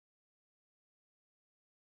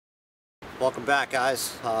Welcome back,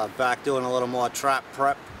 guys. Back doing a little more trap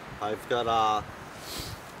prep. I've got a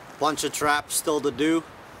bunch of traps still to do.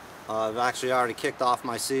 I've actually already kicked off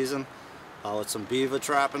my season with some beaver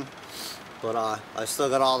trapping, but I still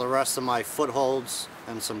got all the rest of my footholds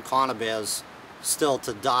and some conibears still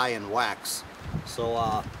to dye and wax.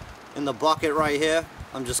 So in the bucket right here,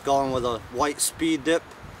 I'm just going with a white speed dip.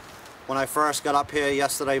 When I first got up here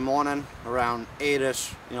yesterday morning around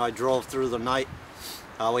 8ish, I drove through the night.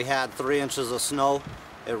 We had 3 inches of snow.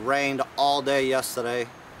 It rained all day yesterday,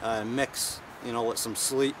 mixed with some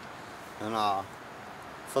sleet, and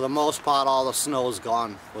for the most part all the snow's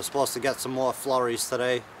gone. We're supposed to get some more flurries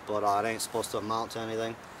today, but it ain't supposed to amount to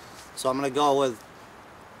anything. So I'm going to go with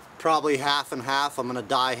probably half and half. I'm going to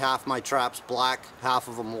dye half my traps black, half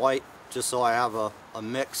of them white, just so I have a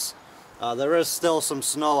mix. There is still some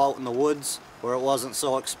snow out in the woods where it wasn't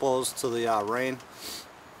so exposed to the rain.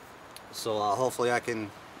 So hopefully I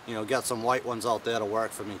can, get some white ones out there to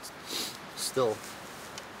work for me still.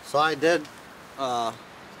 So I did, got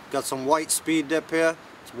some white speed dip here.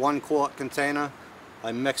 It's 1 quart container.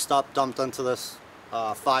 I mixed up, dumped into this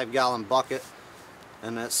 5-gallon bucket.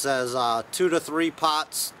 And it says 2 to 3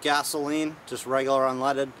 parts gasoline, just regular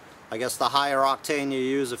unleaded. I guess the higher octane you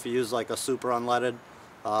use, if you use like a super unleaded,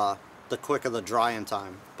 the quicker the drying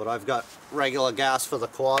time. But I've got regular gas for the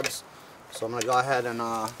quads. So I'm going to go ahead and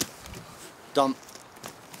dump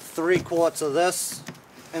 3 quarts of this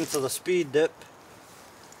into the speed dip.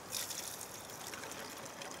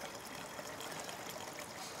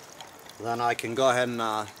 Then I can go ahead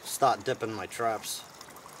and start dipping my traps.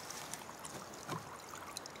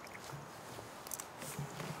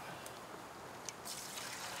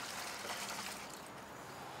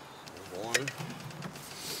 There's 1.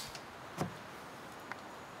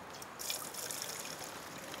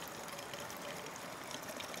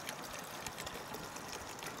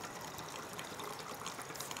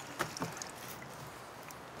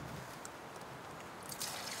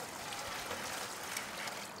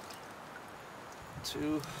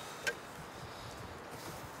 2.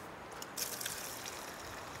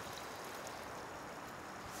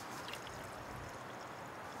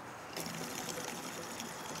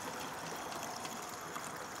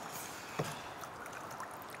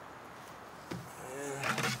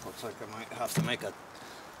 Looks like I might have to make a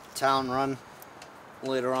town run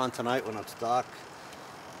later on tonight when it's dark.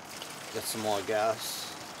 Get some more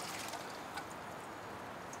gas.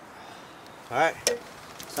 Alright.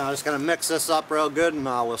 So I'm just going to mix this up real good and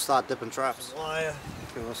we'll start dipping traps. Wire.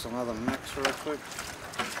 Give us another mix real quick.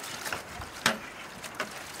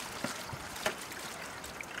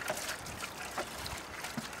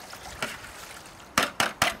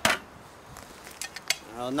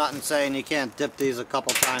 Nothing saying you can't dip these a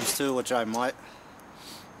couple times too, which I might.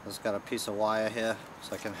 Just got a piece of wire here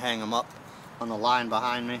so I can hang them up on the line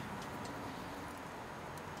behind me.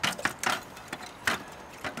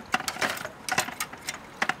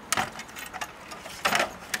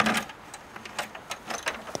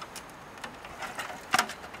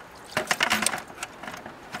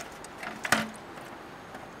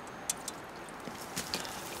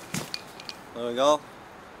 There we go.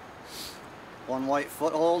 1 white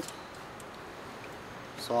foothold.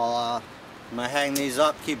 So I'm going to hang these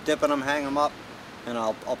up, keep dipping them, hang them up, and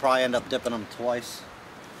I'll probably end up dipping them twice.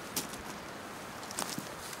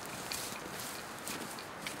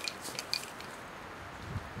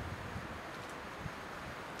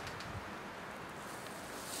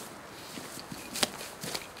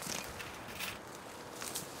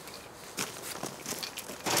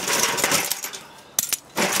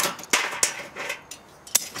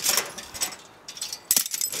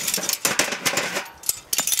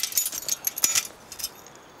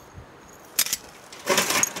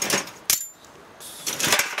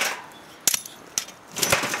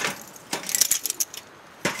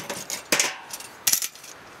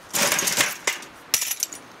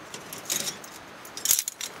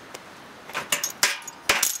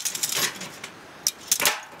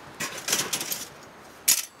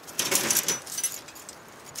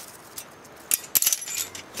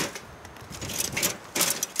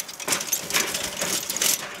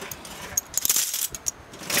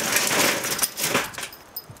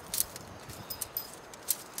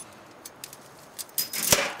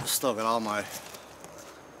 Still got all my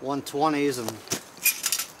 120s and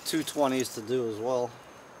 220s to do as well.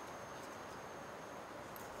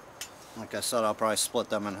 Like I said, I'll probably split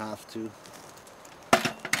them in half too.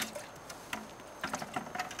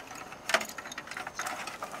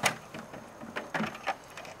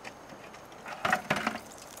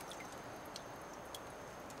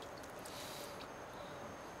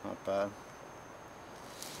 Not bad.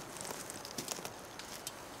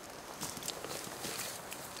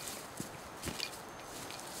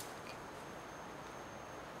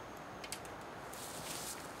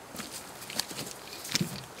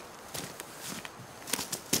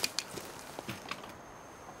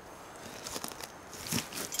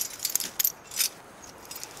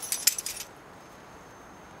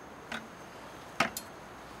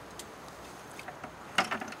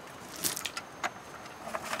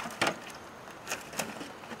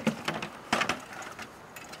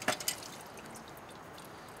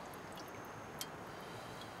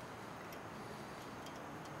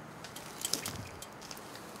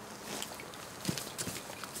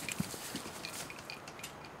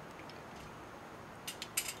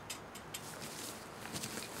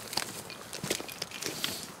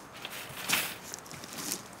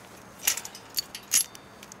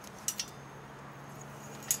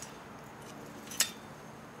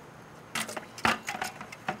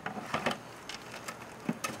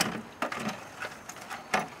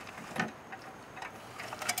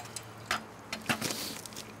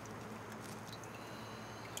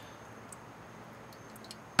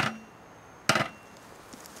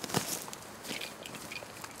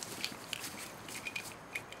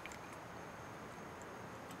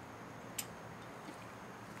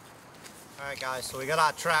 Alright guys, so we got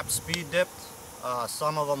our traps speed dipped,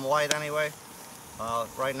 some of them white anyway.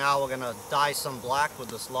 Right now we're going to dye some black with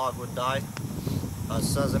this logwood dye. It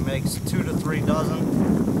says it makes 2 to 3 dozen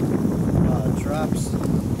traps.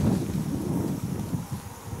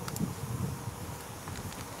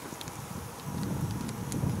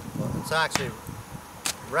 Well, it's actually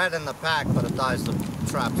red in the pack, but it dyes the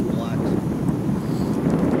traps black.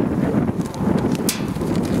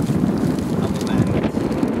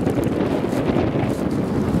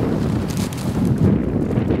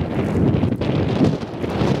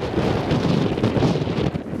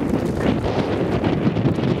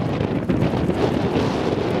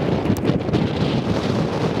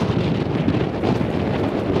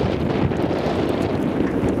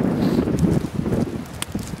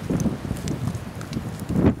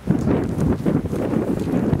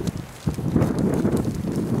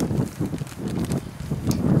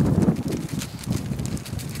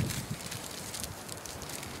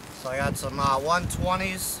 So I got some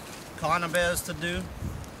 120s, conibears to do,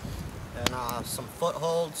 and some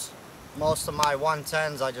footholds. Most of my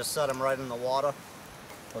 110s, I just set them right in the water.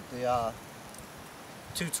 But the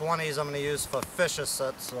 220s I'm going to use for fisher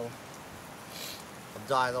sets, so I'll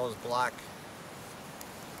dye those black.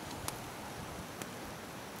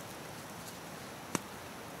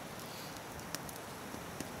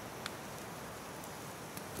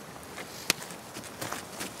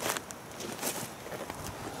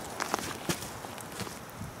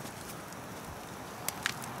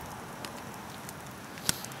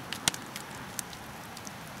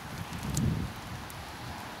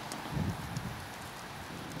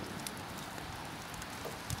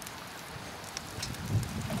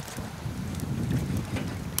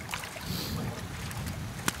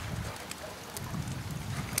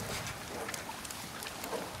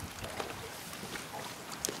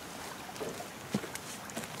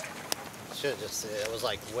 Should have just, it was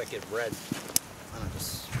like wicked red, and I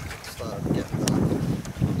just started getting done.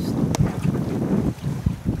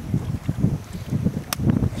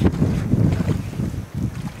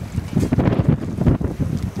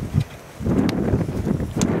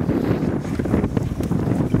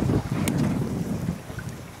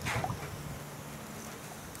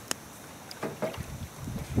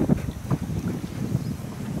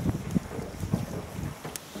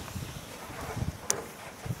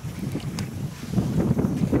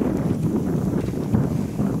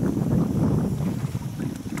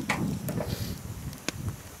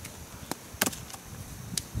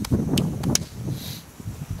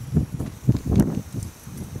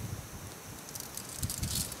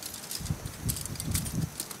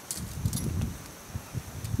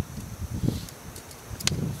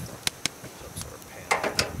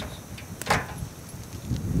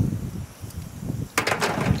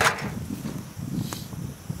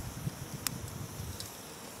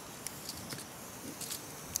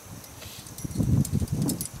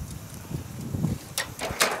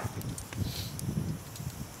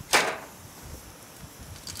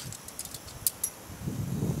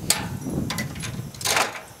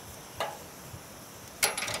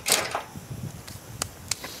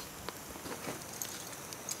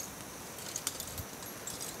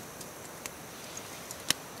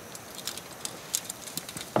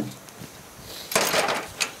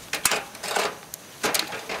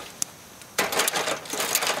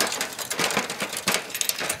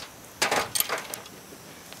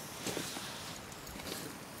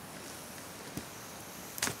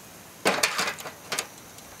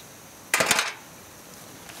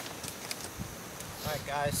 Alright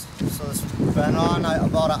guys, so this has been on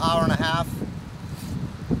about an hour and a half.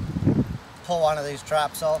 Pull one of these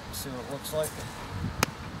traps out, see what it looks like.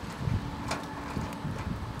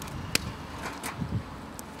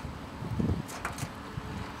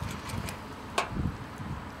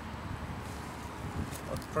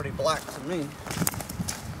 Looks pretty black to me.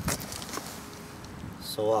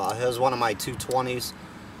 So here's one of my 220s.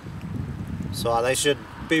 So they should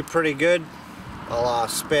be pretty good. I'll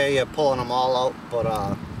spare you pulling them all out, but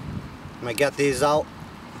I'm going to get these out,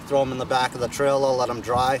 throw them in the back of the trailer, let them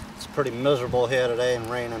dry. It's pretty miserable here today and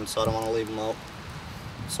raining, so I don't want to leave them out.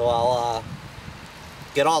 So I'll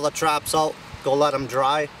get all the traps out, go let them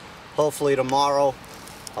dry. Hopefully tomorrow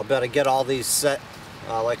I'll better get all these set.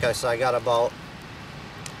 Like I said, I got about,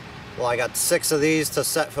 well, I got 6 of these to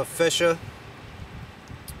set for fisher.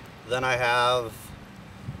 Then I have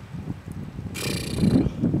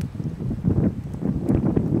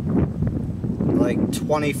like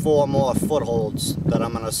 24 more footholds that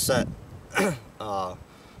I'm going to set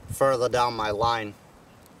further down my line.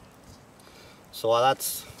 So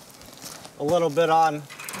that's a little bit on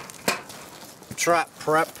trap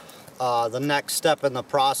prep. The next step in the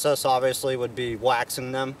process obviously would be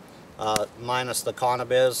waxing them, minus the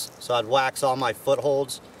conibears. So I'd wax all my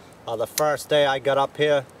footholds. The first day I got up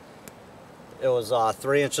here, it was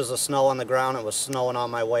 3 inches of snow on the ground. It was snowing on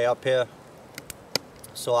my way up here.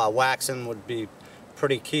 So waxing would be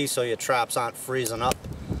pretty key so your traps aren't freezing up.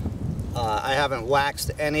 I haven't waxed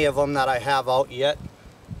any of them that I have out yet,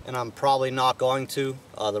 and I'm probably not going to.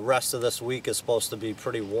 The rest of this week is supposed to be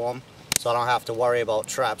pretty warm, so I don't have to worry about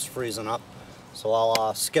traps freezing up. So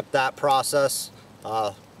I'll skip that process.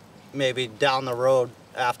 Maybe down the road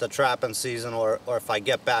after trapping season, or if I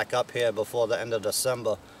get back up here before the end of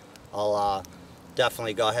December, I'll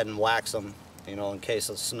definitely go ahead and wax them, you know, in case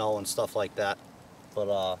of snow and stuff like that. But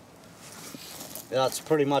yeah, that's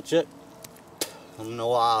pretty much it. I'm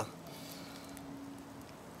gonna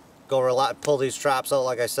go relax, pull these traps out,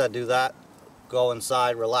 like I said, do that, go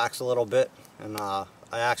inside, relax a little bit. And I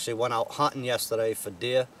actually went out hunting yesterday for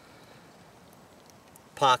deer.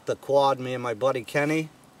 Parked the quad, me and my buddy Kenny,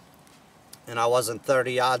 and I wasn't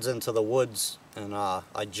 30 yards into the woods, and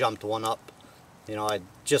I jumped one up. You know, I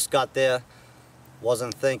just got there,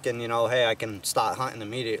 wasn't thinking, you know, hey, I can start hunting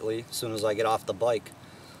immediately as soon as I get off the bike.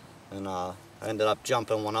 And I ended up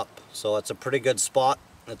jumping one up. So it's a pretty good spot.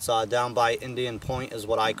 It's down by Indian Point is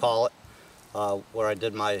what I call it, where I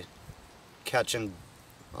did my catching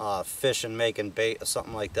fish and making bait or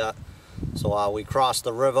something like that. So we crossed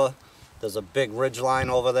the river. There's a big ridge line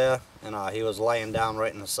over there, and he was laying down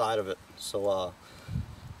right in the side of it. So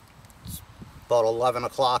it's about 11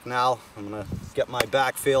 o'clock now. I'm gonna get my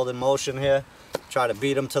backfield in motion here, try to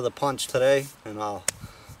beat him to the punch today, and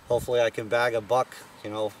hopefully I can bag a buck,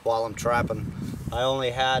 you know, while I'm trapping. I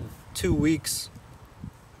only had 2 weeks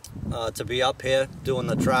to be up here doing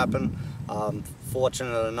the trapping.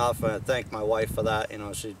 Fortunate enough, and I thank my wife for that. You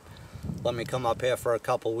know, she let me come up here for a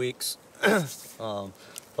couple weeks. But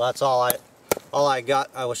that's all I got.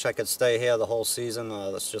 I wish I could stay here the whole season.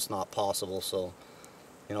 That's just not possible. So,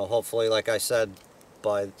 you know, hopefully, like I said,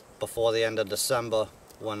 before the end of December,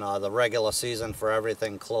 when the regular season for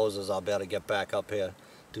everything closes, I'll be able to get back up here,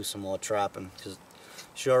 do some more trapping. 'Cause it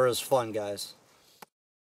sure is fun, guys.